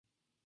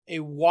A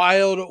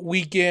wild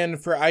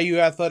weekend for IU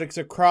athletics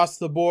across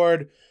the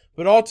board,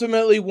 but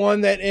ultimately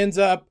one that ends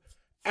up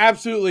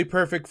absolutely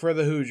perfect for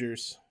the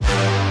Hoosiers.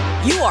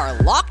 You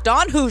are Locked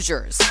On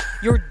Hoosiers,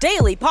 your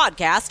daily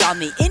podcast on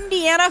the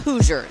Indiana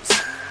Hoosiers.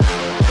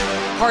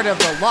 Part of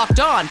the Locked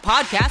On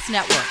Podcast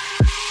Network,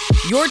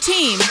 your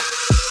team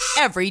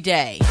every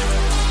day.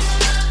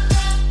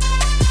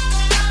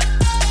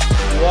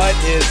 What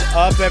is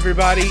up,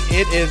 everybody?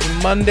 It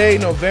is Monday,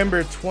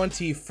 November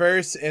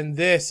 21st, and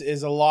this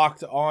is a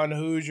Locked On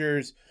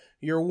Hoosiers,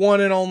 your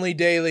one and only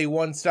daily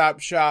one-stop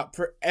shop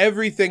for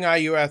everything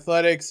IU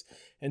athletics.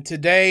 And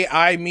today,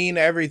 I mean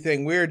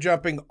everything. We're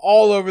jumping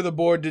all over the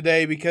board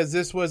today because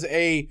this was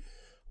a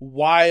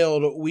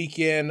wild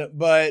weekend,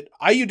 but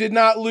IU did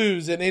not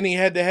lose in any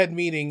head-to-head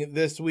meeting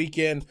this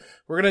weekend.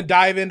 We're going to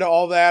dive into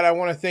all that. I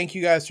want to thank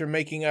you guys for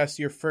making us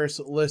your first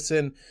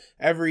listen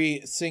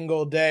every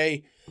single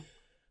day.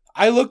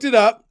 I looked it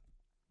up,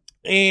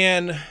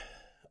 and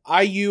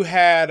IU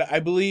had, I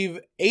believe,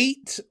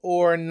 8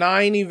 or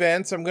 9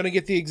 events. I'm going to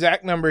get the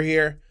exact number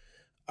here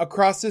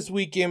across this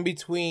weekend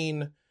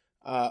between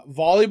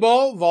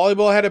volleyball.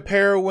 Volleyball had a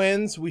pair of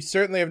wins. We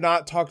certainly have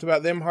not talked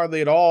about them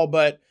hardly at all,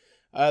 but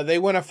they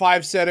won a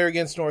 5-setter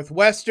against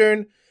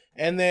Northwestern,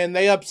 and then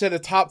they upset a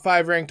top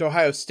 5 ranked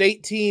Ohio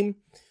State team.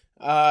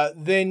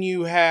 Then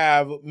you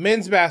have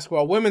men's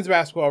basketball, women's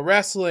basketball,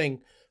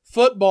 wrestling,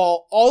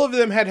 football. All of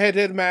them had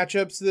head-to-head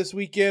matchups this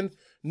weekend.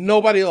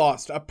 Nobody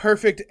lost. A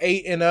perfect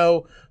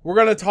 8-0. We're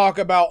going to talk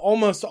about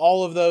almost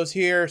all of those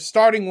here,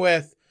 starting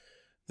with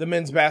the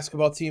men's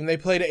basketball team. They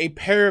played a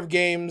pair of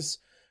games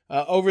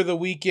over the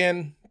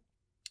weekend.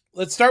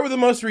 Let's start with the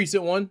most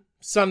recent one,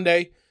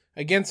 Sunday,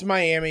 against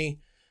Miami.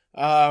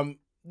 That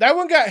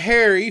one got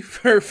hairy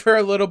for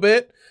a little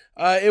bit.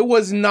 It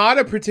was not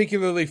a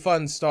particularly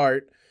fun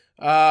start.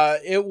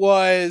 It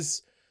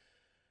was,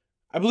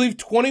 I believe,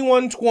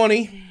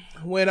 21-20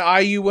 when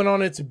IU went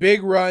on its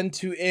big run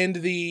to end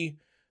the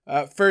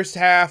first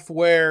half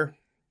where,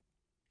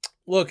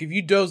 look, if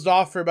you dozed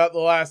off for about the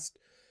last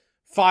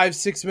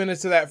 5-6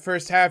 minutes of that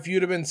first half,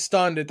 you'd have been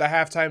stunned at the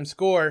halftime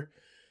score.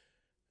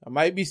 I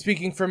might be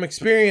speaking from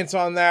experience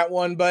on that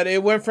one, but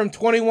it went from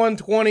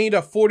 21-20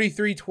 to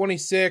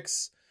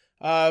 43-26,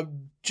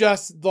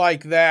 just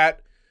like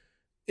that.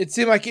 It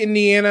seemed like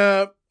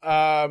Indiana,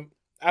 I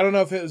don't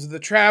know if it was the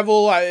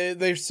travel.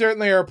 They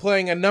certainly are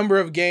playing a number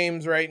of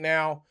games right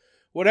now.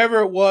 Whatever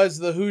it was,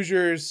 the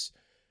Hoosiers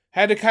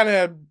had to kind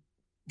of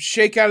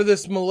shake out of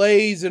this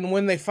malaise, and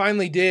when they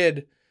finally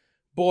did,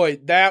 boy,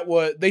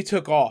 they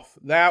took off.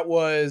 That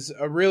was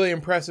a really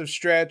impressive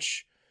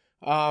stretch.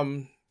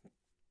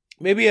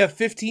 Maybe a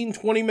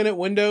 15-20 minute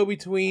window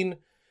between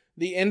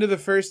the end of the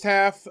first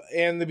half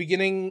and the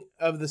beginning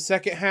of the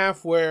second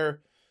half where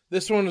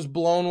this one was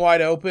blown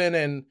wide open,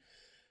 and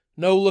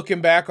no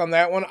looking back on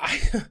that one.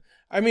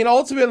 I mean,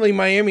 ultimately,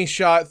 Miami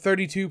shot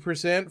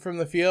 32% from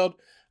the field.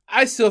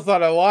 I still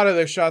thought a lot of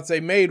their shots they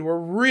made were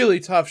really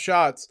tough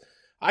shots.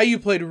 IU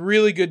played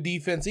really good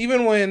defense.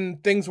 Even when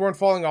things weren't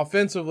falling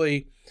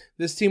offensively,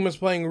 this team was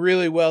playing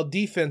really well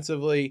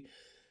defensively,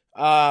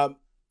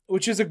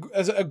 which is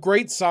a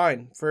great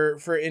sign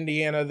for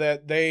Indiana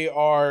that they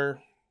are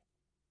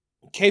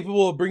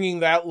capable of bringing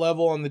that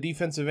level on the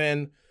defensive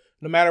end,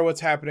 no matter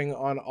what's happening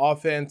on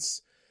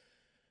offense.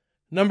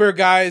 Number of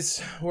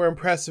guys were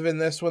impressive in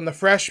this one. The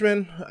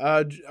freshmen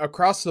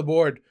across the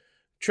board.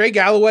 Trey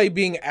Galloway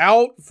being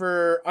out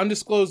for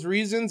undisclosed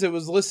reasons. It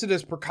was listed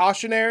as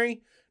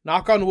precautionary.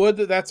 Knock on wood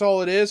that's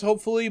all it is,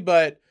 hopefully.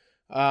 But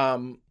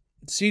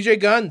CJ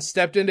Gunn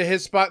stepped into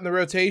his spot in the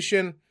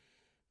rotation.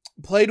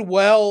 Played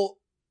well,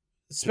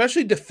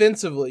 especially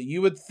defensively.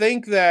 You would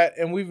think that,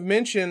 and we've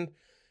mentioned,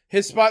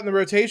 his spot in the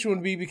rotation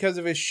would be because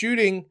of his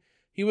shooting.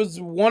 He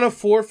was 1 of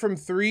 4 from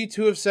 3,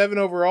 2 of 7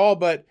 overall,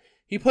 but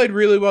he played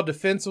really well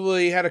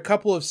defensively. He had a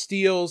couple of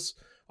steals,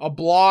 a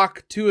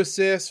block, 2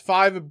 assists,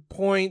 5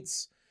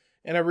 points,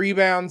 and a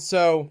rebound.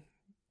 So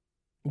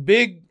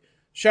big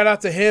shout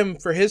out to him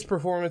for his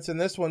performance in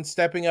this one,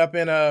 stepping up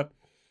in a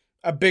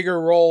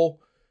bigger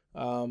role.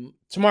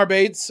 Tamar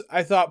Bates,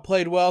 I thought,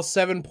 played well,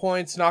 7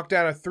 points, knocked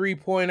down a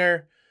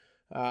 3-pointer.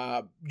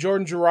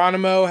 Jordan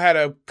Geronimo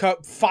had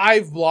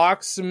 5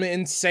 blocks, some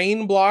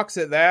insane blocks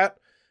at that,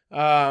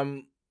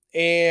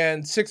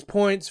 and 6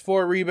 points,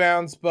 4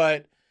 rebounds.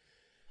 But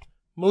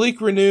Malik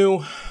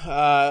Renew,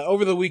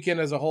 over the weekend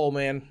as a whole,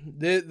 man,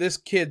 this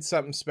kid's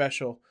something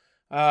special.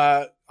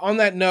 On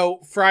that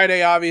note,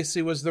 Friday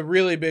obviously was the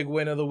really big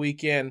win of the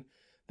weekend.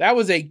 That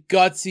was a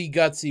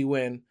gutsy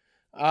win.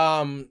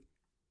 That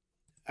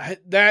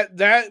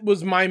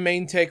was my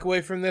main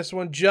takeaway from this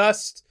one.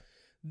 Just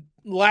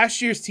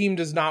last year's team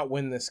does not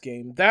win this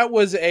game. That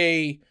was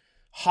a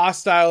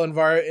hostile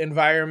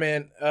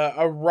environment,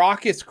 a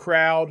raucous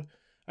crowd.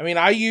 I mean,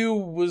 IU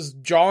was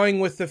jawing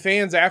with the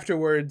fans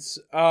afterwards.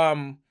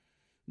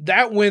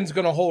 That win's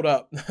going to hold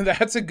up.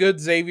 That's a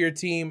good Xavier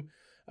team.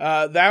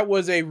 That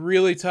was a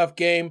really tough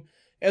game.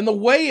 And the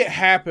way it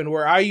happened,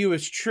 where IU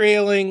is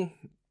trailing,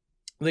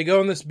 they go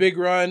on this big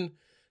run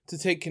to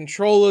take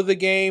control of the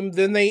game.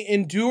 Then they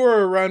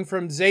endure a run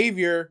from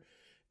Xavier,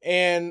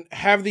 and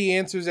have the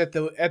answers at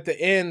the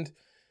end.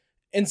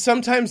 And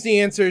sometimes the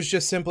answer is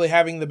just simply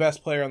having the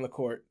best player on the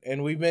court.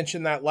 And we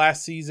mentioned that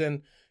last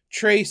season.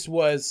 Trayce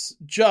was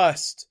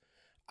just,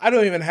 I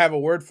don't even have a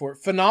word for it.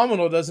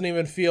 Phenomenal doesn't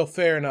even feel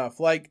fair enough.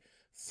 Like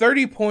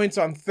 30 points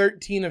on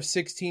 13 of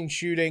 16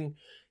 shooting.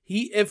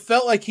 It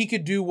felt like he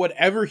could do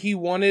whatever he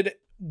wanted,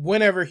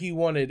 whenever he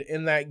wanted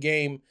in that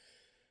game.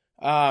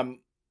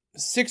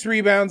 6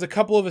 rebounds, a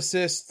couple of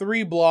assists,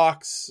 3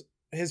 blocks.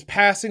 His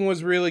passing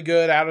was really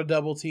good out of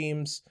double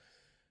teams.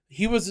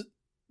 He was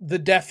the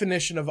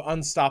definition of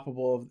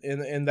unstoppable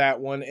in that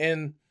one.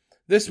 And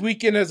this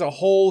weekend as a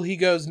whole, he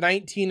goes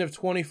 19 of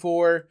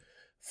 24,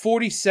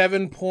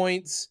 47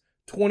 points,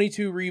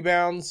 22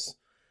 rebounds.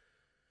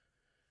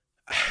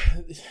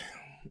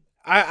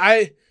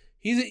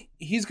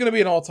 He's going to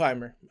be an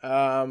all-timer.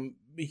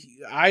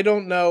 I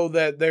don't know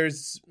that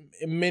there's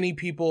many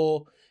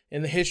people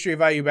in the history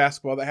of IU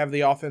basketball that have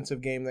the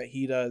offensive game that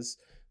he does.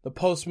 The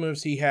post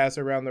moves he has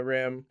around the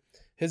rim,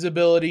 his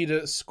ability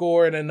to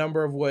score in a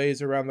number of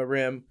ways around the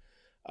rim.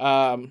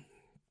 I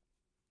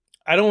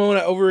don't want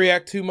to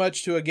overreact too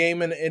much to a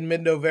game in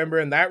mid-November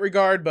in that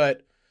regard,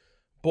 but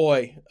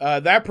boy,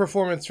 that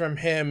performance from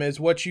him is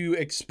what you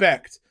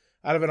expect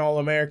out of an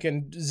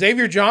All-American.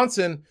 Xavier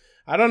Johnson,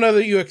 I don't know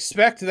that you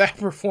expect that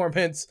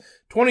performance.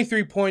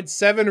 23 points,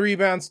 7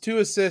 rebounds, 2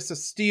 assists, a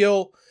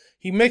steal.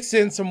 He mixed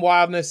in some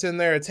wildness in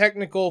there, a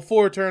technical,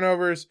 4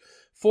 turnovers,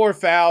 4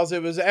 fouls.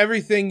 It was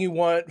everything you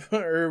want,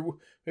 or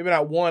maybe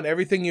not want,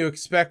 everything you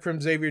expect from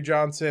Xavier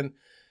Johnson.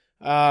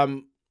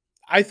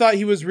 I thought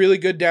he was really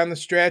good down the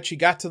stretch. He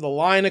got to the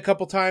line a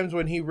couple times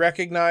when he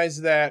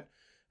recognized that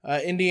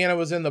Indiana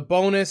was in the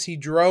bonus. He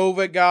drove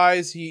at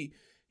guys. He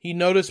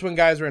noticed when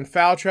guys were in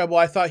foul trouble.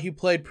 I thought he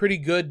played pretty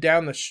good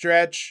down the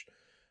stretch.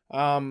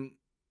 For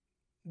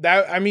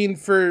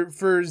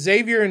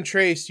Xavier and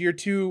Trayce,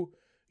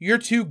 your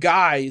two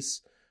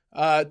guys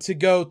to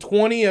go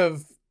 20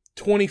 of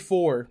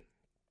 24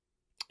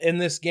 in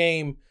this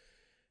game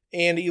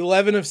and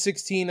 11 of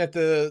 16 at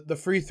the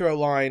free throw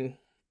line.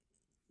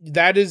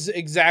 That is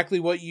exactly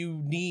what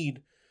you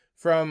need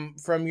from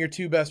your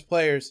two best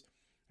players.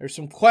 There's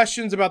some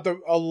questions about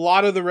a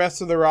lot of the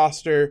rest of the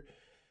roster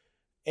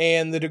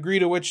and the degree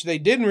to which they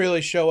didn't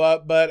really show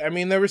up, but I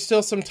mean, there were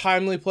still some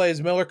timely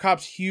plays. Miller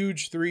Kopp's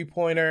huge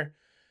three-pointer.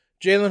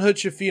 Jalen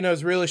Hood-Schifino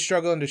is really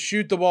struggling to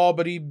shoot the ball,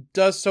 but he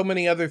does so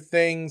many other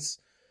things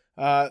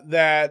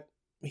that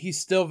he's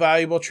still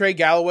valuable. Trey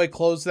Galloway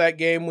closed that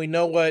game. We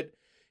know what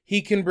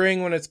he can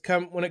bring when it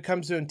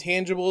comes to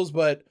intangibles,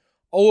 but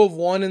 0 of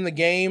 1 in the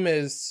game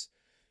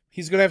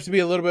he's going to have to be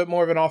a little bit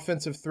more of an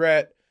offensive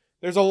threat.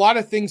 There's a lot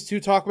of things to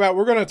talk about.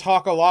 We're going to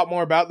talk a lot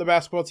more about the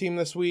basketball team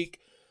this week.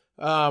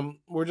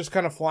 We're just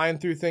kind of flying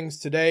through things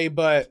today,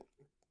 but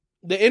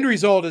the end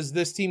result is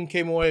this team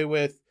came away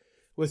with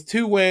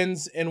 2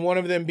 wins, and one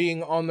of them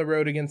being on the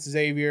road against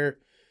Xavier.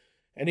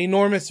 An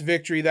enormous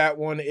victory that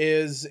one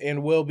is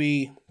and will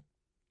be.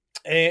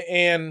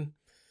 And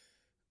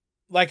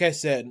like I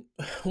said,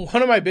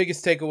 one of my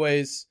biggest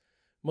takeaways,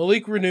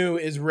 Malik Reneau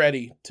is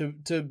ready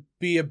to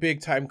be a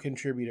big-time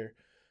contributor.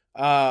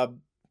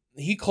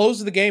 He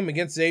closed the game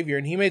against Xavier,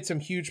 and he made some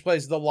huge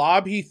plays. The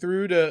lob he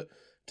threw to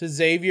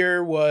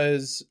Xavier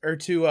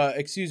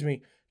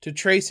to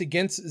Trayce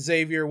against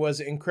Xavier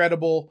was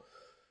incredible.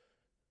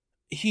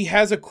 He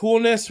has a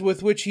coolness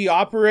with which he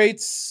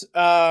operates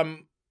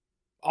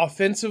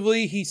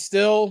offensively. He's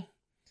still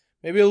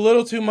maybe a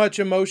little too much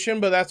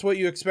emotion, but that's what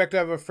you expect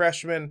out of a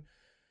freshman.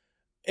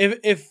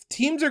 If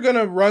teams are going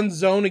to run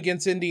zone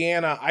against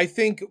Indiana, I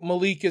think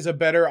Malik is a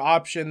better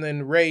option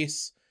than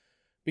Race,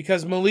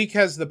 because Malik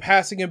has the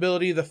passing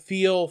ability, the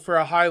feel for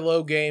a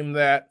high-low game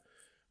that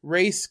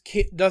Race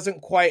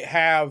doesn't quite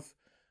have.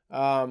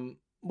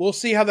 We'll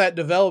see how that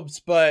develops,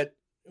 but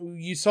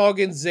you saw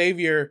against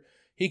Xavier,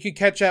 he could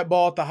catch that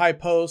ball at the high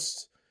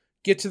post,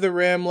 get to the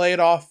rim, lay it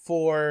off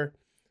for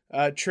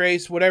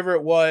Trayce, whatever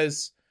it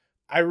was.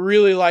 I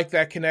really like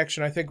that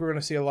connection. I think we're going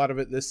to see a lot of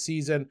it this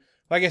season.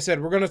 Like I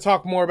said, we're going to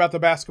talk more about the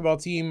basketball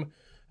team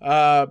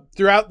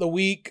throughout the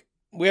week.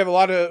 We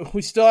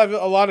still have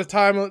a lot of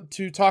time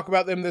to talk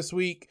about them this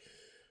week.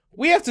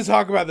 We have to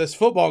talk about this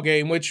football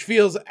game, which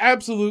feels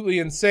absolutely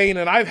insane,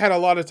 and I've had a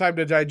lot of time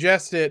to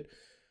digest it.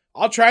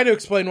 I'll try to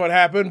explain what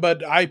happened,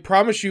 but I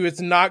promise you it's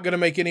not going to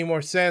make any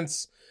more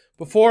sense.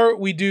 Before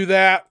we do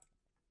that,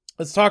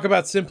 let's talk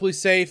about Simply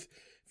Safe.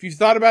 If you've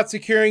thought about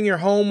securing your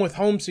home with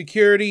home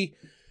security,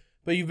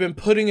 but you've been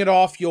putting it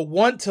off, you'll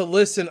want to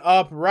listen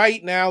up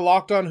right now.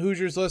 Locked On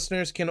Hoosiers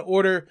listeners can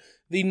order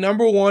the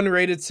 #1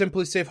 rated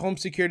Simply Safe home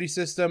security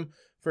system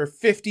for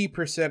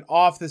 50%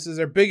 off. This is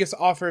our biggest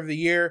offer of the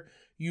year.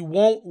 You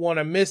won't want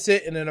to miss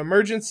it. In an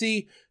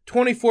emergency,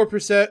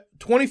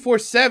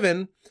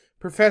 24/7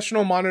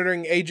 professional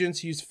monitoring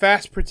agents use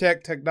Fast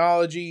Protect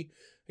technology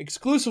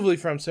exclusively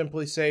from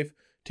Simply Safe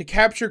to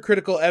capture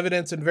critical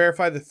evidence and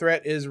verify the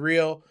threat is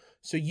real,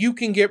 so you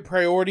can get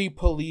priority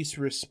police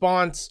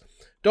response.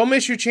 Don't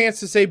miss your chance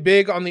to save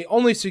big on the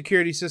only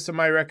security system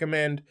I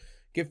recommend.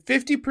 Get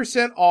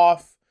 50%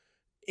 off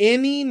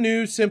any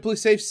new Simply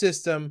Safe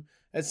system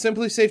at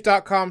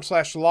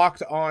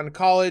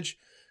simplysafe.com/lockedoncollege.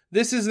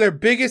 This is their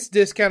biggest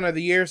discount of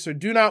the year, so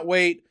do not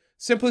wait.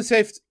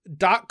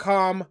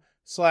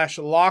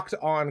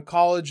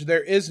 simplysafe.com/lockedoncollege.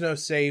 There is no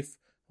safe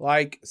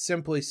like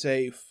Simply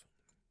Safe.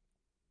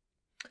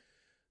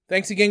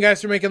 Thanks again,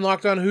 guys, for making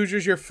Locked On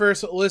Hoosiers your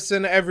first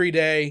listen every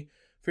day.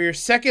 For your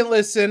second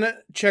listen,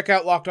 check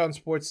out Locked On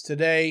Sports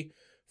Today.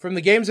 From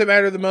the games that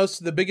matter the most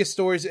to the biggest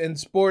stories in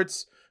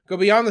sports, go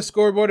beyond the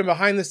scoreboard and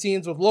behind the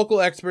scenes with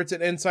local experts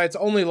and insights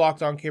only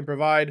Locked On can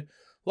provide.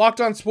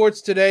 Locked On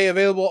Sports Today,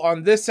 available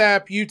on this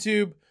app,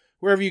 YouTube,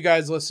 wherever you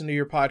guys listen to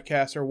your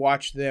podcasts or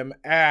watch them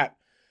at.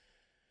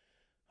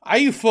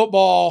 IU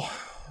football,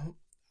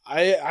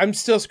 I'm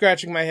still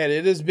scratching my head.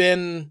 It has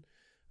been...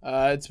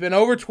 it's been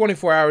over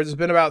 24 hours. It's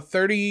been about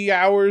 30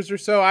 hours or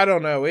so. I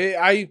don't know.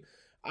 I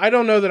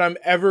don't know that I'm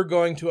ever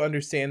going to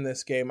understand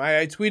this game.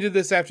 I tweeted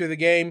this after the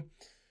game.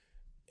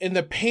 In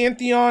the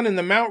pantheon and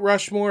the Mount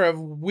Rushmore of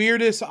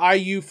weirdest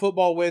IU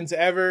football wins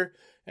ever,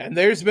 and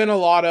there's been a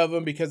lot of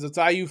them because it's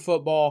IU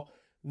football,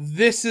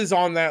 this is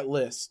on that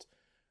list.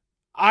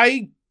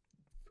 I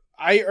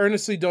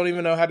earnestly don't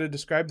even know how to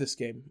describe this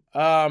game.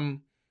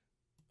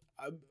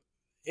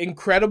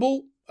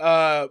 Incredible.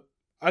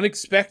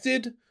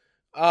 Unexpected.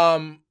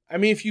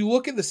 If you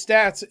look at the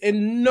stats,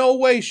 in no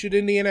way should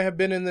Indiana have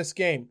been in this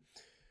game.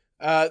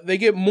 They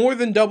get more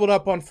than doubled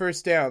up on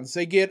first downs.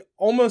 They get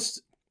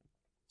almost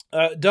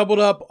doubled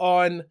up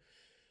on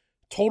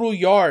total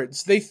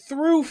yards. They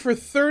threw for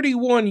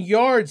 31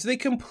 yards. They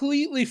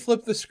completely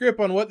flipped the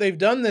script on what they've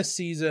done this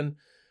season.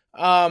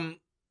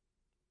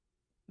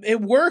 It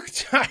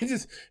worked.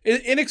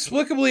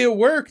 Inexplicably, it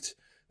worked.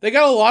 They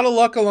got a lot of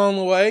luck along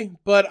the way,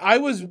 but I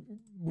was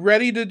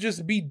ready to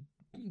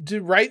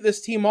write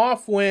this team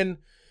off when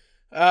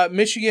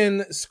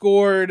Michigan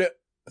scored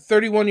a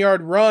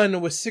 31-yard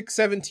run with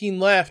 6:17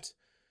 left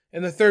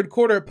in the third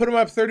quarter. It put them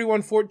up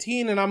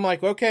 31-14, and I'm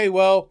like, okay,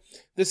 well,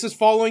 this is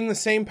following the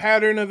same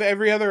pattern of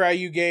every other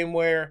IU game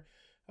where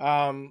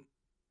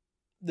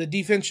the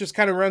defense just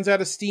kind of runs out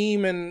of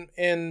steam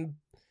and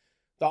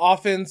the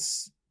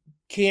offense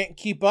can't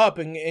keep up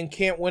and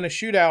can't win a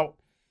shootout.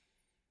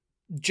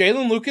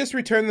 Jalen Lucas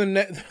returned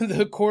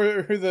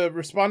the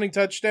responding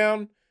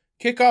touchdown.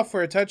 Kickoff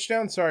for a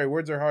touchdown. Sorry,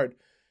 words are hard.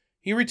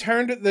 He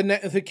returned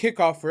the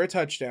kickoff for a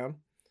touchdown.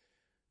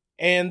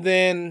 And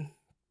then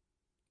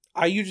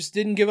IU just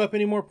didn't give up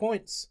any more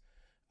points.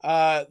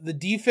 The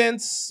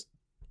defense,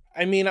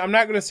 I'm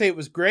not going to say it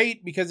was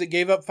great because it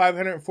gave up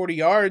 540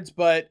 yards,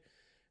 but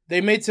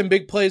they made some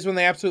big plays when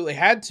they absolutely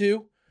had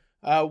to,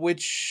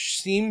 which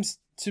seems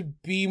to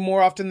be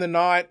more often than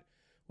not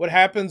what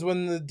happens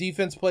when the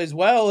defense plays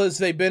well is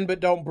they bend but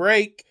don't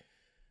break.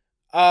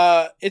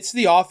 It's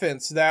the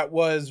offense that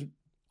was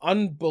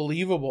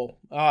unbelievable.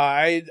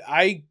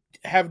 I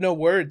have no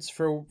words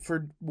for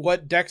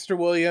what Dexter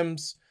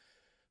Williams,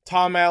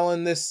 Tom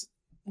Allen,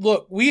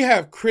 we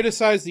have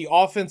criticized the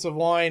offensive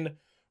line,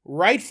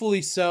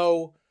 rightfully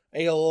so,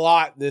 a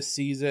lot this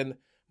season.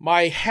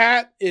 My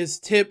hat is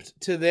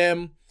tipped to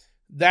them.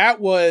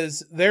 That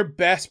was their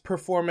best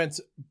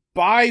performance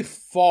by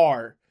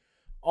far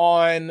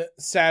on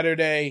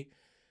Saturday.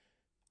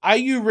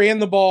 IU ran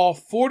the ball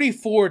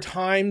 44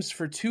 times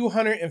for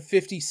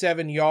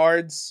 257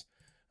 yards.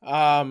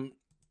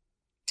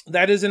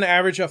 That is an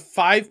average of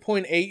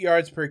 5.8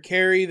 yards per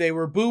carry. They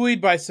were buoyed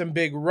by some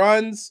big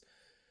runs.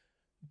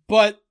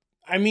 But,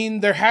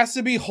 there has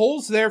to be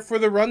holes there for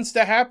the runs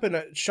to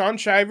happen. Sean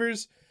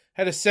Shivers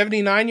had a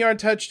 79-yard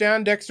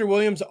touchdown. Dexter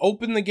Williams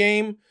opened the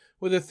game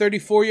with a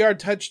 34-yard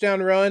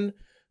touchdown run.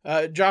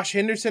 Josh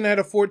Henderson had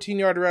a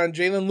 14-yard run.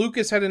 Jalen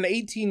Lucas had an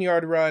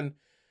 18-yard run.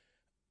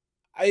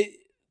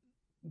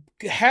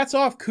 Hats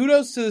off,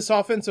 kudos to this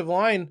offensive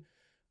line.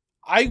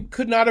 I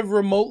could not have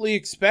remotely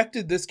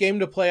expected this game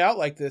to play out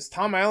like this.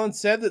 Tom Allen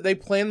said that they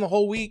planned the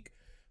whole week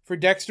for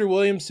Dexter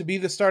Williams to be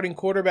the starting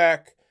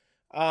quarterback.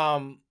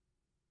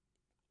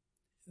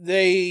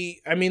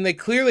 They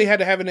clearly had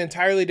to have an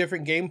entirely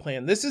different game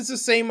plan. This is the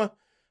same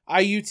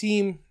IU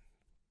team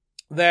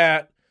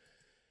that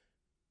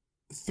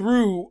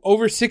threw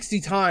over 60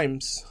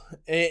 times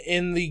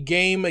in the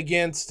game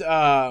against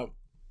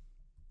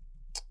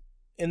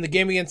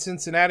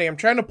Cincinnati. I'm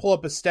trying to pull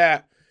up a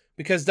stat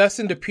because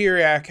Dustin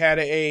DePiriac had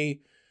a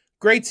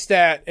great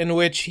stat in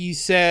which he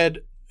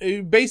said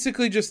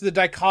basically just the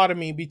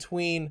dichotomy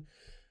between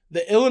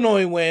the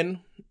Illinois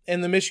win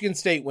and the Michigan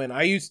State win.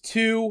 I used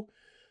two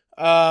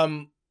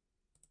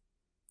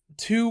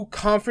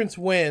conference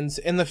wins,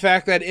 and the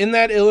fact that in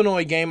that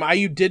Illinois game,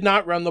 IU did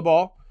not run the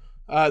ball.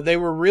 They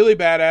were really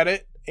bad at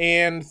it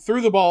and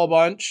threw the ball a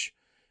bunch,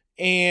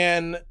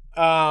 and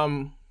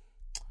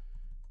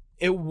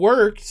it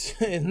worked.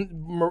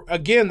 And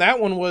again, that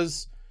one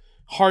was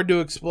hard to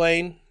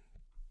explain.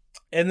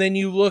 And then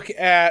you look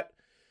at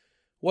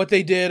what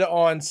they did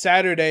on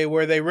Saturday,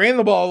 where they ran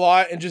the ball a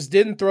lot and just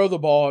didn't throw the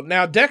ball.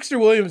 Now, Dexter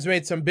Williams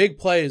made some big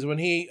plays when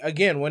he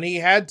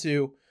had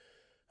to.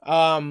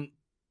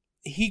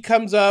 He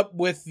comes up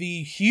with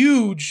the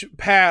huge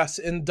pass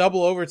in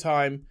double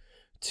overtime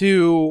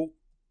to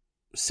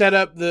set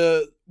up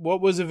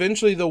what was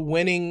eventually the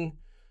winning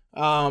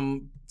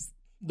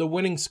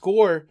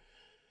score,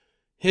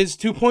 his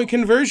 2-point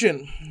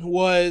conversion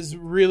was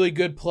really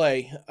good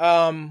play.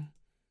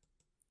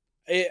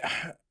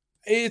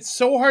 It's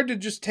so hard to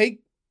just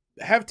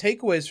have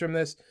takeaways from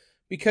this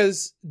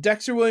because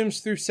Dexter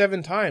Williams threw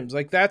 7 times.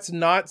 Like, that's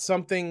not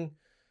something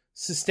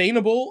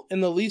sustainable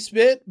in the least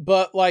bit,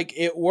 but like,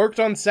 it worked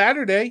on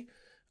Saturday.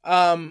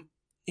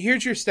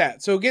 Here's your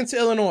stat. So against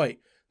Illinois,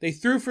 they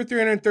threw for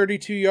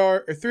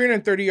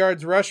 330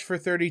 yards, rushed for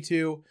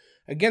 32.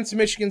 Against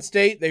Michigan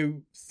State, they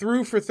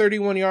threw for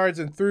 31 yards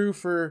and threw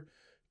for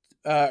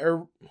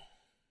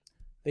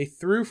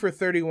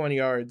 31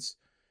 yards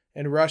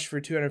and rushed for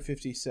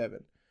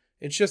 257.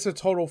 It's just a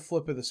total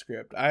flip of the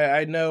script.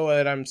 I know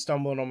that I'm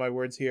stumbling on my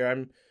words here.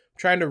 I'm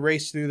trying to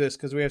race through this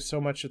because we have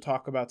so much to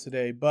talk about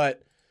today.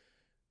 But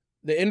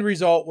the end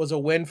result was a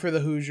win for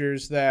the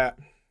Hoosiers that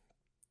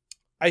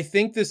I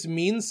think this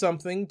means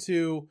something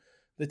to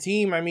the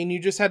team. I mean, you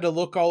just had to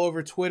look all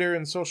over Twitter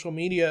and social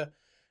media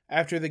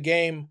after the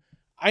game.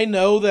 I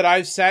know that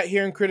I've sat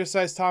here and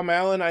criticized Tom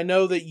Allen. I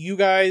know that you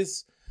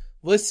guys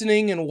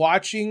listening and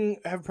watching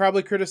have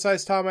probably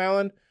criticized Tom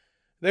Allen.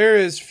 There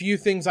is few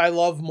things I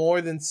love more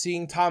than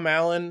seeing Tom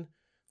Allen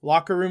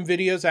locker room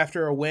videos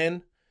after a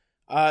win.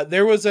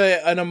 There was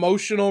an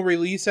emotional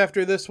release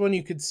after this one.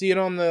 You could see it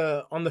on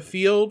the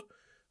field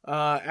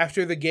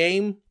after the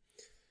game.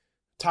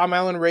 Tom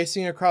Allen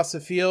racing across the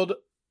field.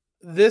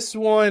 This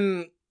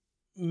one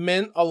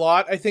meant a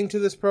lot, I think, to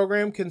this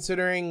program,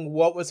 considering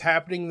what was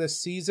happening this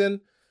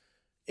season.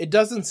 It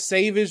doesn't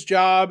save his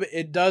job.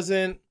 It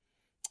doesn't...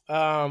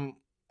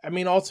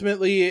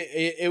 ultimately,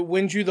 it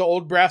wins you the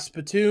old brass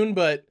spittoon,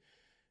 but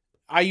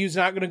IU's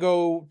not going to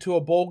go to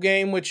a bowl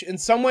game, which in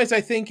some ways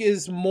I think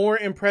is more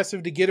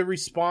impressive to get a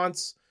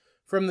response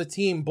from the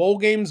team. Bowl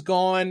game's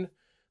gone.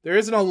 There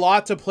isn't a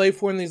lot to play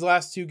for in these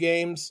last 2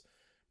 games.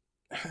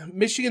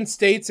 Michigan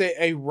State's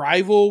a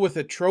rival with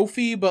a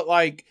trophy, but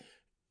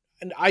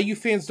and IU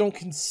fans don't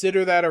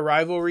consider that a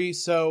rivalry,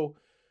 so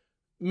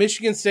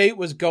Michigan State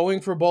was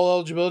going for bowl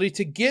eligibility.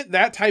 To get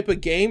that type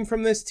of game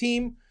from this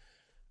team,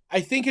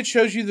 I think it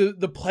shows you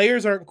the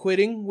players aren't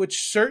quitting,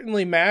 which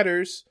certainly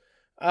matters.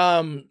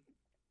 The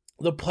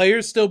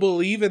players still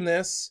believe in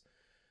this,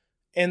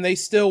 and they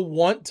still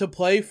want to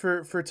play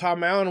for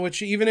Tom Allen,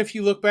 which even if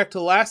you look back to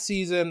last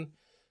season,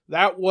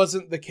 that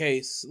wasn't the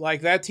case.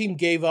 Like, that team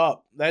gave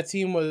up. That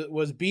team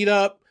was beat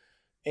up,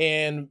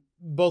 and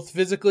both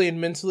physically and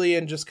mentally,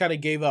 and just kind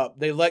of gave up.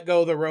 They let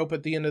go of the rope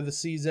at the end of the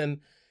season,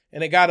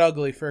 and it got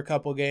ugly for a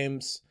couple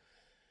games.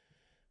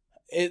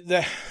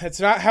 It's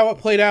not how it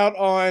played out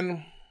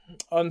on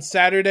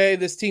Saturday.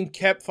 This team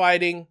kept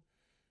fighting.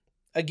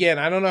 Again,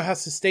 I don't know how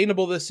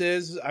sustainable this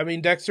is. I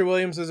mean, Dexter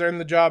Williams has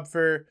earned the job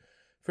for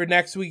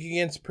next week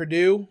against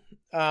Purdue.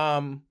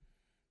 Perhaps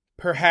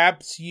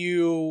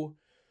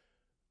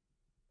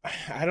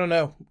I don't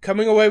know.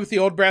 Coming away with the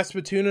old brass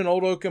spittoon and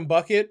old oaken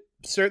bucket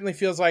certainly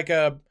feels like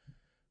a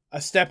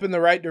step in the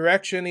right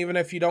direction, even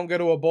if you don't go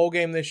to a bowl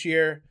game this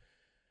year.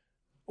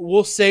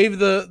 We'll save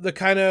the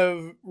kind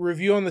of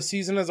review on the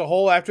season as a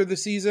whole after the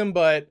season,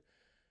 but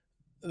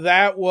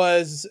that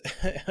was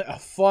a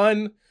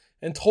fun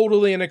and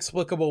totally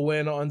inexplicable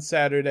win on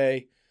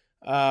Saturday.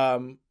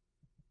 I'm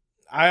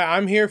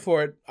here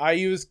for it.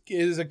 IU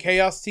is a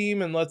chaos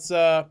team, and let's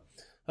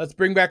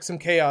bring back some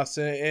chaos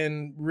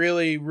and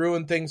really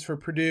ruin things for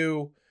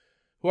Purdue,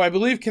 who I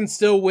believe can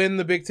still win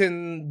the Big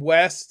Ten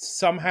West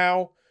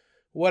somehow.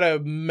 What a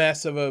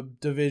mess of a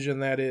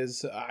division that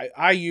is.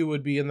 IU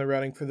would be in the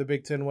running for the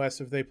Big Ten West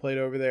if they played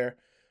over there.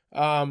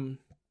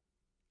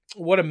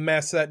 What a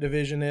mess that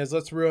division is.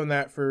 Let's ruin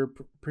that for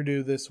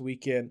Purdue this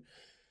weekend.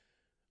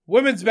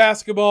 Women's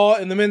basketball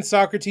and the men's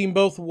soccer team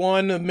both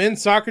won. The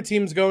men's soccer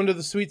team's going to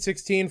the Sweet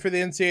 16 for the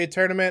NCAA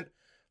tournament.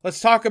 Let's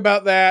talk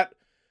about that.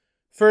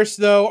 First,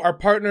 though, our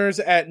partners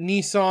at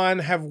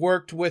Nissan have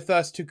worked with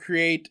us to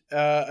create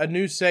a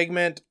new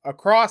segment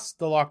across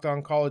the Locked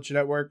On College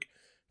Network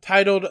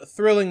titled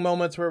Thrilling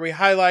Moments, where we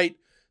highlight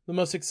the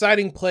most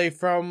exciting play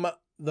from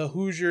the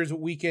Hoosiers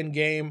weekend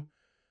game.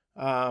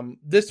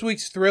 This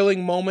week's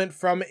thrilling moment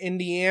from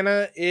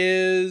Indiana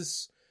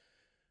is,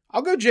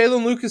 I'll go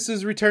Jaylin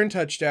Lucas's return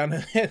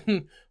touchdown.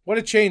 And what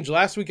a change.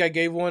 Last week I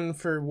gave one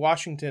for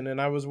Washington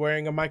and I was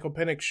wearing a Michael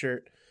Penix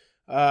shirt.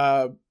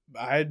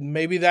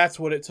 Maybe that's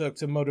what it took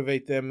to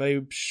motivate them.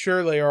 They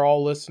surely are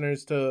all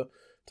listeners to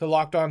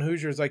Locked On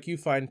Hoosiers like you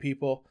find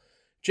people.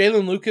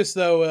 Jaylin Lucas,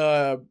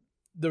 though,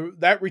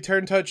 that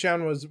return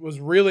touchdown was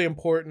really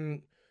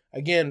important.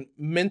 Again,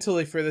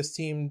 mentally for this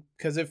team,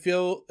 because it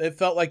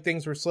felt like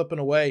things were slipping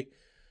away.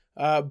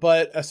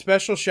 But a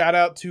special shout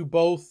out to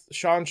both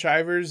Sean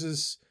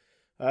Shivers'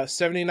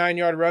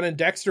 79-yard run and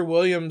Dexter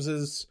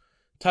Williams'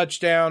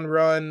 touchdown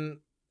run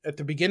at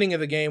the beginning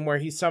of the game where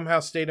he somehow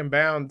stayed in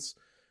bounds.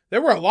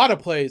 There were a lot of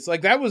plays.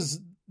 Like that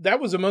was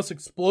the most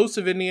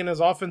explosive Indiana's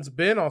offense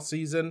been all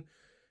season.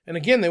 And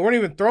again, they weren't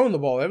even throwing the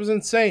ball. That was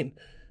insane.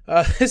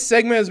 This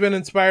segment has been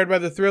inspired by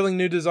the thrilling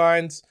new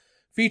designs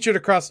featured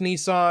across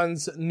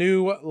Nissan's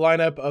new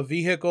lineup of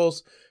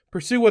vehicles.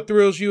 Pursue what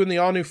thrills you in the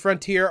all-new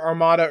Frontier,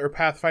 Armada, or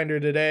Pathfinder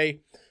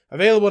today.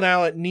 Available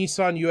now at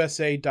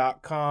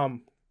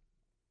nissanusa.com.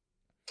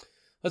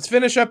 Let's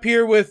finish up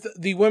here with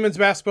the women's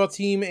basketball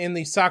team and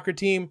the soccer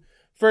team.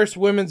 First,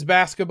 women's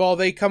basketball.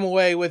 They come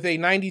away with a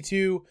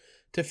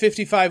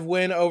 92-55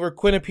 win over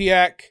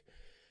Quinnipiac.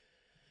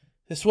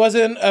 This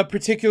wasn't a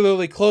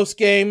particularly close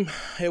game.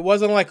 It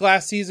wasn't like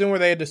last season where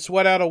they had to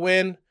sweat out a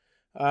win.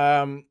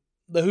 The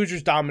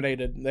Hoosiers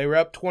dominated. They were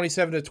up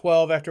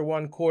 27-12 after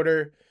one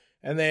quarter,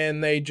 and then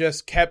they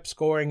just kept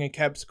scoring and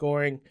kept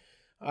scoring.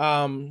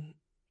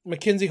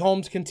 Mackenzie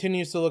Holmes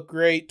continues to look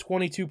great.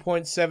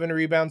 22.7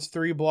 rebounds,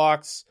 3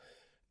 blocks,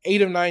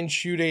 8 of 9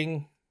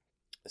 shooting,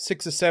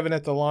 6 of 7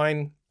 at the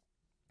line.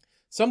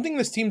 Something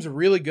this team's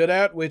really good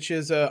at, which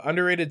is an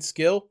underrated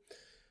skill.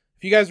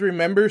 If you guys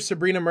remember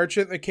Sabrina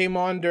Merchant that came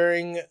on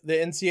during the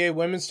NCAA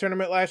women's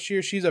tournament last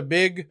year, she's a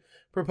big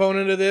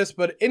proponent of this,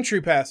 but entry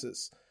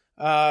passes.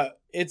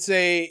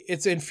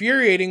 It's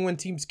infuriating when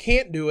teams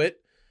can't do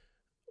it.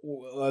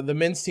 The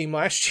men's team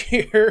last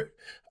year.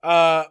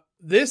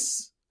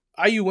 This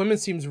IU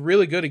women's team's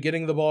really good at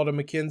getting the ball to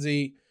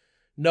Mackenzie,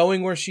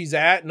 knowing where she's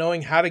at,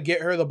 knowing how to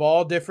get her the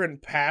ball,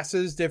 different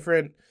passes,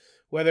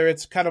 whether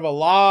it's kind of a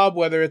lob,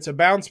 whether it's a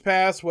bounce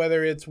pass,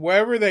 whether it's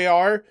wherever they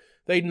are.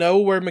 They know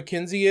where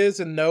Mackenzie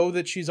is and know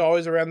that she's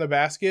always around the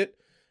basket.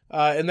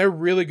 And they're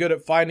really good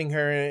at finding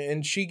her.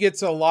 And she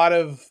gets a lot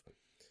of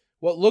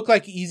what look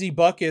like easy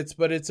buckets,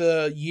 but it's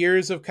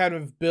years of kind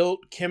of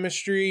built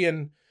chemistry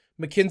and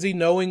Mackenzie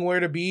knowing where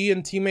to be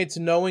and teammates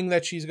knowing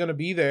that she's going to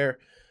be there.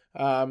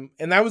 And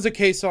that was the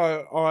case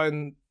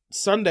on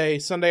Sunday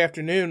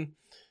afternoon.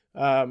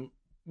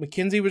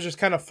 Mackenzie was just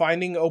kind of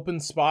finding open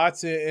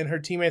spots and her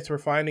teammates were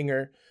finding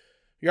her.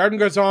 Yarden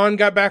Garzon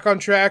got back on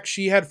track.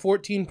 She had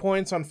 14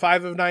 points on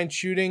 5 of 9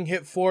 shooting,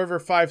 hit 4 of her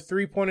 5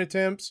 3-point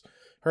attempts.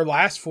 Her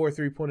last 4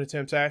 3-point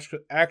attempts,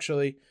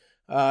 actually.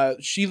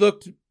 She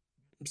looked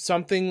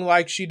something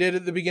like she did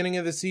at the beginning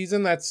of the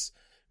season. That's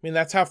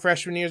how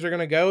freshman years are going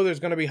to go. There's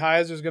going to be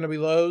highs, there's going to be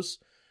lows.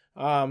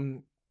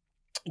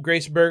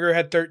 Grace Berger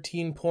had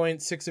 13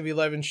 points, 6 of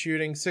 11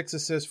 shooting, 6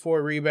 assists,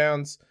 4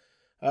 rebounds.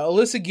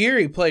 Alyssa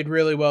Geary played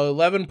really well,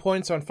 11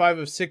 points on 5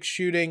 of 6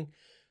 shooting.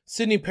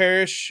 Sydney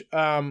Parrish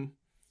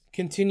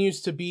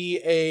continues to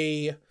be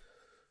a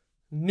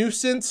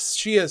nuisance.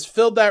 She has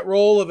filled that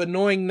role of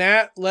annoying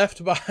Nat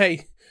left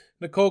by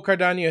Nicole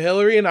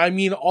Cardano-Hillary, and I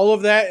mean all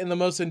of that in the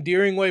most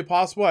endearing way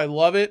possible. I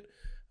love it.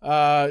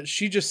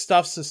 She just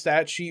stuffs the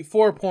stat sheet.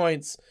 4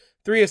 points,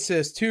 3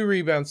 assists, 2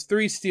 rebounds,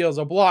 3 steals,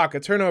 a block, a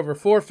turnover,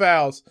 4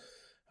 fouls.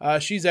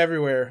 She's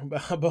everywhere,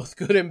 both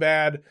good and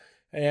bad,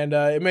 and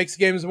it makes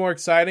games more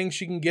exciting.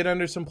 She can get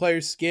under some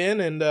players' skin,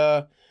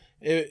 and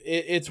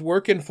it's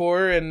working for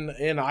her,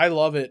 and I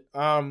love it.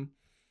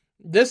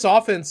 This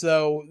offense,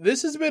 though,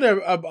 this has been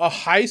a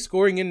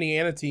high-scoring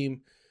Indiana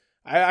team.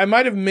 I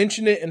might have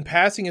mentioned it in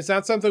passing. It's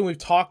not something we've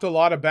talked a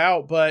lot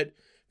about, but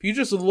if you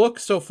just look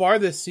so far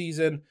this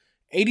season,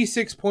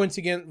 86 points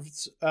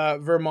against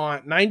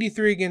Vermont,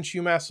 93 against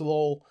UMass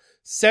Lowell,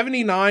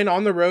 79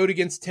 on the road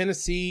against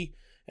Tennessee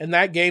in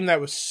that game that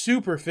was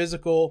super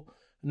physical,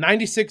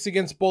 96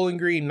 against Bowling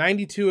Green,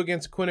 92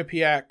 against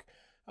Quinnipiac.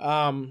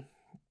 A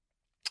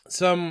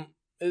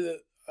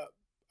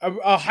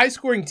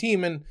high-scoring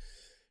team, and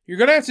you're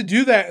going to have to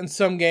do that in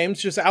some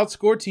games, just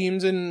outscore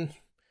teams, and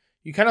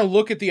you kind of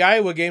look at the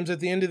Iowa games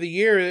at the end of the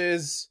year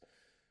is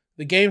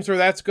the games where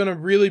that's going to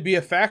really be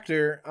a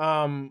factor.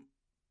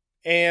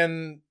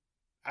 And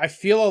I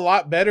feel a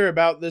lot better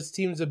about this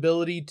team's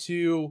ability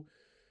to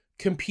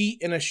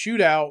compete in a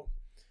shootout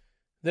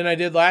than I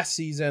did last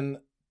season.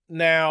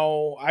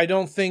 Now, I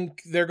don't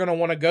think they're going to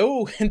want to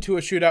go into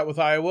a shootout with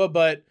Iowa,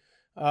 but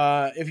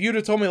if you'd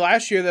have told me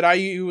last year that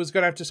IU was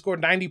going to have to score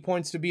 90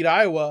 points to beat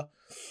Iowa,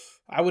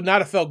 I would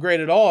not have felt great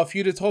at all. If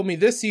you'd have told me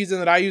this season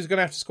that IU is going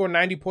to have to score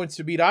 90 points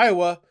to beat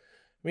Iowa,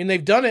 I mean,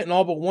 they've done it in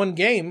all but one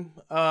game.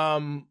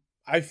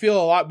 I feel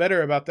a lot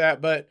better about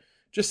that, but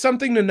just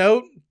something to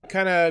note,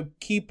 kind of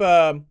keep,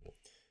 I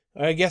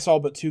guess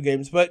all but 2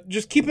 games, but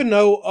just keep a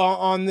note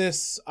on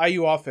this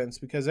IU offense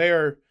because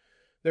they're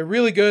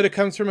really good. It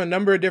comes from a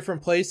number of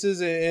different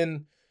places,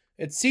 and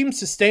it seems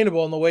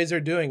sustainable in the ways they're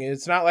doing it.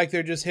 It's not like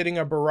they're just hitting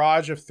a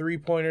barrage of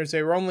 3-pointers.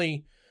 They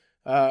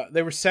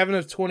were 7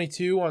 of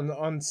 22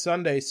 on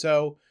Sunday.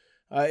 So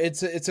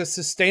it's a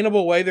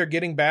sustainable way they're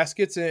getting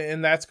baskets,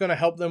 and that's going to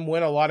help them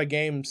win a lot of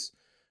games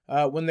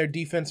when their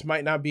defense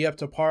might not be up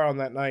to par on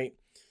that night.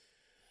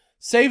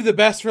 Save the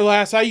best for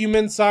last. IU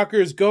men's soccer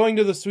is going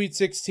to the Sweet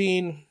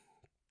 16.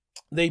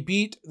 They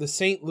beat the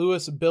St.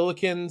 Louis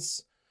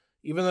Billikens.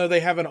 Even though they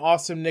have an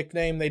awesome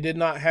nickname, they did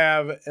not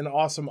have an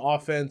awesome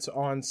offense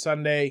on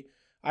Sunday.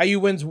 IU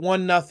wins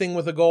 1-0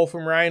 with a goal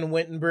from Ryan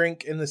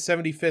Wittenbrink in the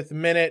 75th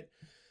minute.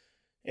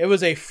 It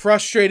was a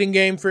frustrating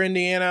game for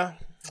Indiana.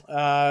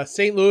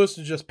 St. Louis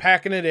was just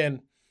packing it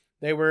in.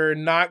 They were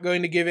not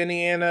going to give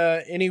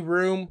Indiana any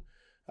room.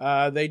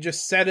 They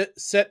just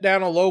set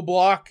down a low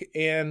block,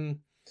 and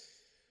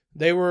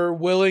they were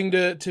willing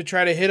to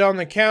try to hit on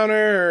the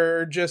counter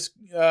or just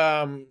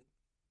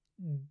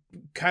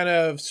kind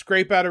of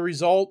scrape out a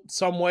result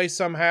some way,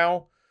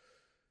 somehow.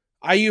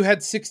 IU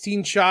had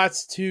 16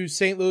 shots to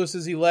St.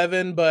 Louis's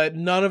 11, but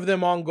none of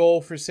them on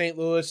goal for St.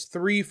 Louis,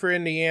 3 for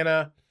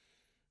Indiana.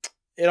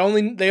 They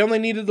only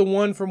needed the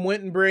one from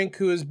Wittenbrink,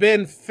 who has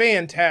been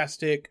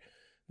fantastic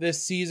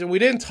this season. We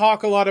didn't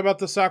talk a lot about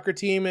the soccer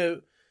team.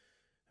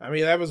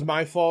 That was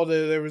my fault.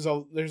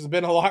 There's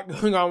been a lot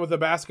going on with the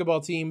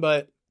basketball team,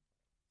 but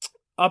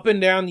up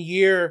and down the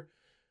year,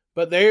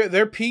 but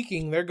they're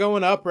peaking. They're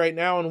going up right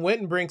now, and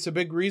Wittenbrink's a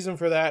big reason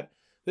for that.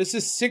 This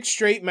is 6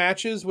 straight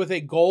matches with a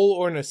goal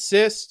or an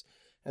assist,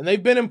 and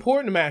they've been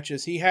important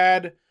matches. He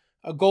had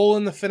a goal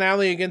in the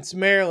finale against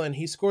Maryland.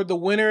 He scored the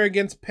winner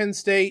against Penn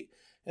State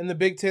in the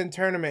Big Ten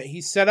tournament. He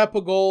set up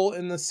a goal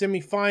in the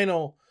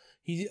semifinal.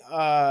 He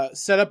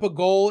set up a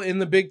goal in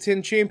the Big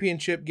Ten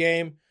championship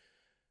game,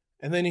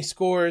 and then he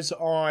scores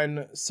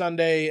on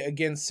Sunday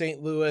against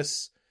St.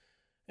 Louis.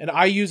 And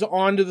IU's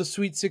on to the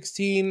Sweet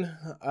 16.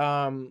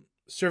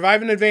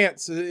 Survive and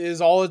advance is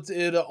all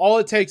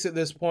it takes at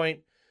this point.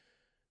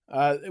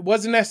 It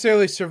wasn't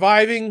necessarily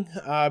surviving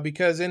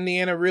because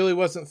Indiana really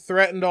wasn't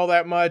threatened all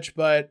that much,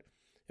 but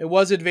it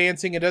was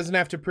advancing. It doesn't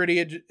have to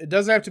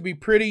be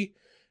pretty.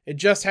 It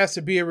just has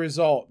to be a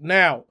result.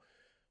 Now,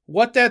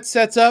 what that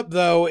sets up,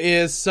 though,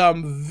 is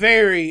some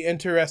very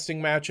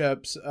interesting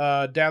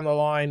matchups down the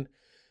line.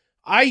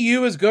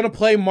 IU is going to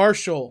play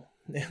Marshall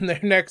in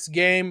their next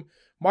game.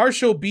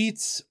 Marshall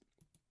beats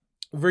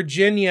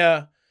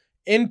Virginia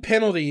in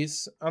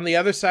penalties on the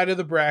other side of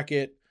the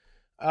bracket.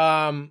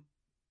 Virginia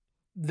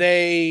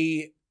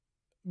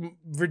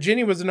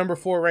was the number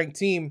 4 ranked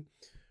team.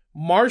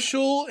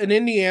 Marshall and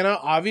Indiana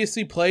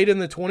obviously played in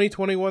the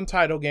 2021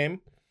 title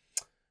game.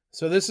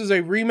 So this is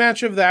a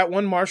rematch of that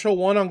one. Marshall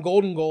won on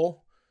golden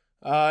goal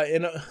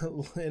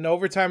in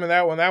overtime of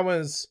that one. That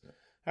one's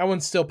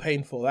still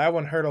painful. That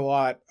one hurt a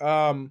lot.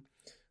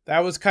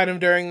 That was kind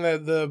of during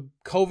the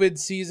COVID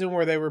season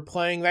where they were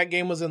playing. That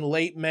game was in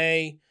late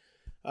May.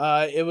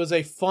 It was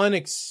a fun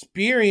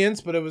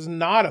experience, but it was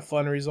not a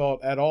fun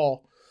result at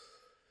all.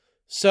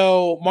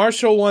 So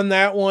Marshall won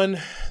that one.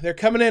 They're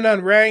coming in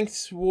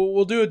unranked.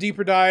 We'll do a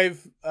deeper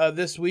dive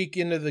this week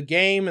into the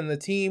game and the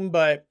team,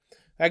 but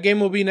that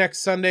game will be next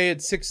Sunday at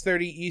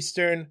 6:30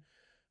 Eastern.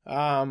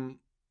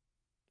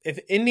 If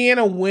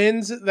Indiana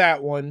wins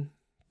that one,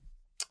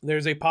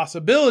 there's a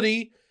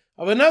possibility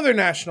of another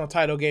national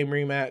title game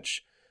rematch.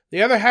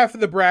 The other half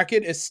of the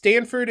bracket is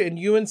Stanford and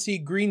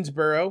UNC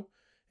Greensboro,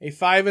 a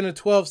 5 and a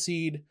 12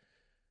 seed.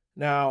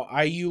 Now,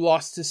 IU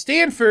lost to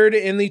Stanford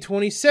in the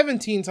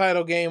 2017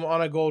 title game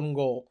on a golden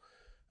goal.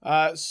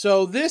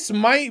 So this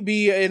might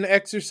be an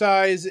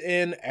exercise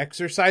in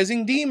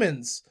exercising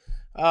demons.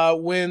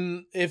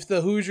 If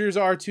the Hoosiers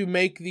are to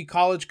make the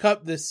College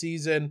Cup this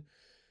season,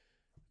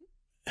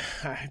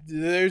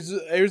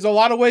 there's a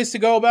lot of ways to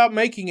go about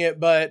making it,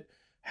 but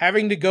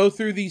having to go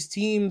through these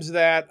teams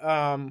that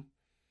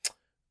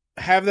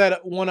have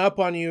that one up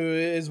on you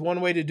is one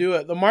way to do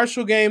it. The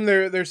Marshall game,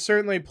 there's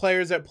certainly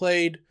players that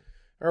played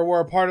or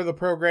were a part of the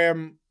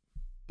program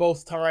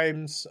both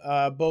times,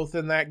 both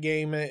in that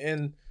game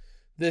and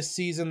this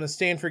season. The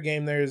Stanford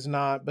game there is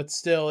not, but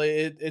still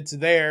it's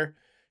there.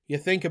 You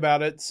think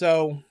about it.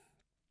 So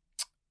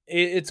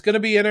it's going to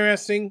be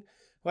interesting.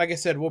 Like I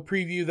said, we'll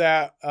preview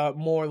that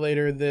more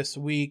later this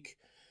week.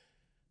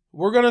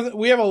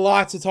 We have a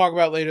lot to talk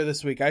about later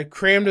this week. I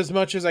crammed as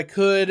much as I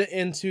could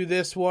into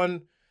this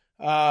one.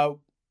 We're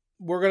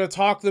going to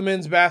talk the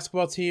men's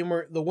basketball team.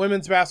 The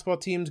women's basketball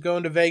team's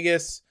going to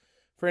Vegas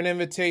for an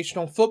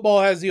invitational.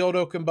 Football has the Old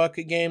Oaken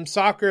Bucket game.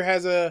 Soccer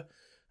has a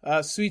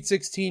Sweet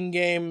 16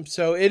 game.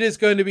 So it is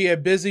going to be a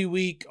busy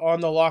week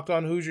on the Locked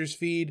On Hoosiers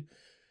feed.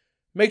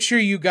 Make sure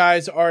you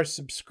guys are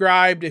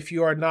subscribed if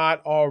you are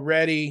not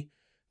already.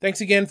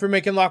 Thanks again for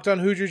making Locked On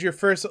Hoosiers your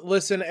first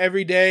listen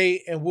every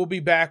day, and we'll be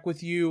back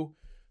with you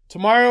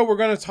tomorrow. We're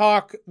going to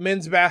talk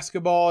men's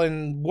basketball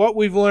and what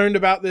we've learned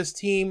about this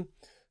team,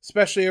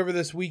 especially over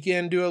this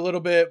weekend. Do a little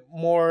bit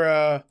more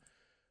of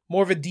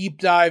a deep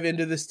dive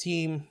into this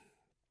team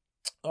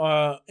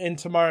in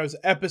tomorrow's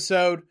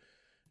episode.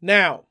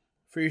 Now,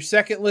 for your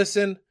second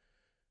listen,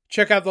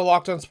 check out the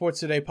Locked On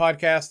Sports Today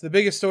podcast. The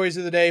biggest stories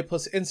of the day,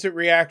 plus instant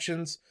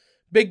reactions,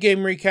 big game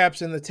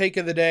recaps, and the take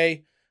of the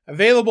day.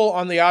 Available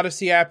on the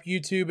Odyssey app,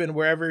 YouTube, and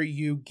wherever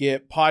you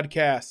get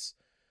podcasts.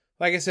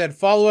 Like I said,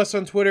 follow us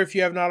on Twitter if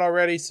you have not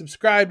already.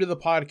 Subscribe to the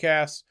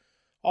podcast.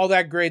 All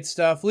that great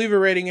stuff. Leave a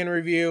rating and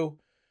review.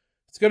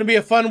 It's going to be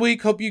a fun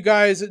week. Hope you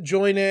guys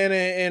join in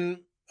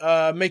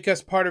and make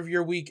us part of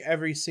your week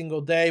every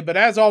single day. But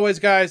as always,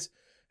 guys,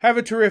 have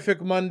a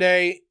terrific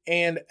Monday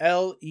and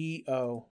LEO.